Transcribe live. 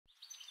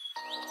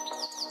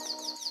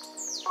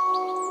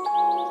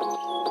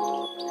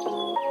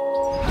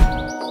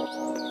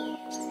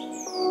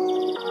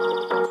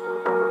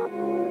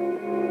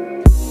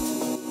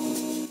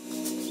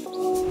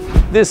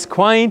This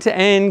quaint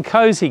and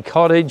cosy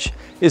cottage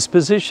is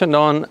positioned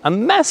on a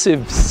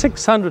massive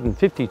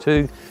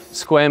 652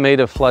 square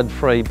metre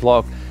flood-free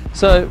block.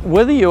 So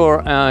whether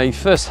you're a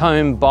first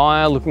home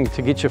buyer looking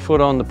to get your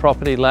foot on the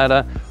property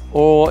ladder,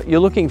 or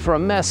you're looking for a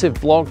massive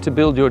block to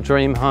build your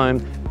dream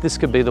home, this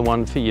could be the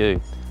one for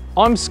you.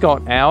 I'm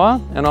Scott Auer,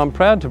 and I'm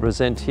proud to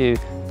present to you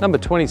number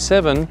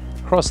 27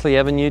 Crossley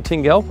Avenue,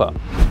 Tingalpa.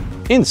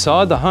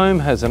 Inside, the home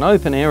has an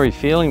open airy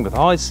feeling with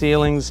high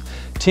ceilings,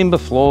 timber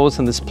floors,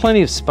 and there's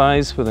plenty of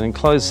space with an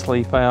enclosed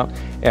sleep out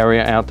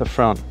area out the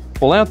front.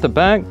 Well, out the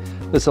back,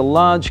 there's a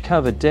large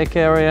covered deck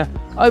area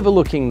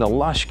overlooking the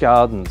lush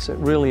gardens. It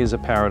really is a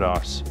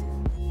paradise.